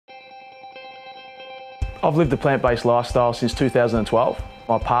I've lived a plant-based lifestyle since 2012.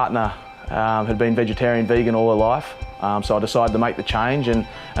 My partner had been vegetarian, vegan all her life, so I decided to make the change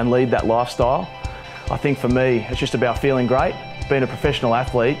and lead that lifestyle. I think for me, it's just about feeling great. Being a professional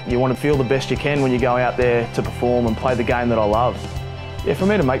athlete, you want to feel the best you can when you go out there to perform and play the game that I love. Yeah, for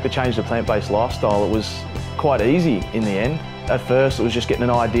me to make the change to plant-based lifestyle, it was quite easy in the end. At first, it was just getting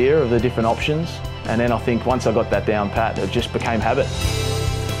an idea of the different options, and then I think once I got that down pat, it just became habit.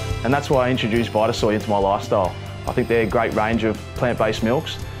 And that's why I introduced Vitasoy into my lifestyle. I think they're a great range of plant-based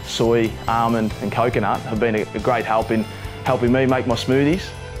milks. Soy, almond and coconut have been a great help in helping me make my smoothies.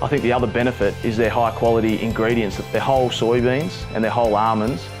 I think the other benefit is their high quality ingredients. Their whole soybeans and their whole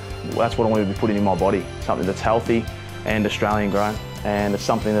almonds, that's what I want to be putting in my body. Something that's healthy and Australian grown, and it's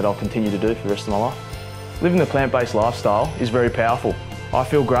something that I'll continue to do for the rest of my life. Living the plant-based lifestyle is very powerful. I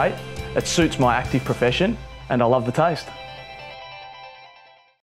feel great, it suits my active profession, and I love the taste.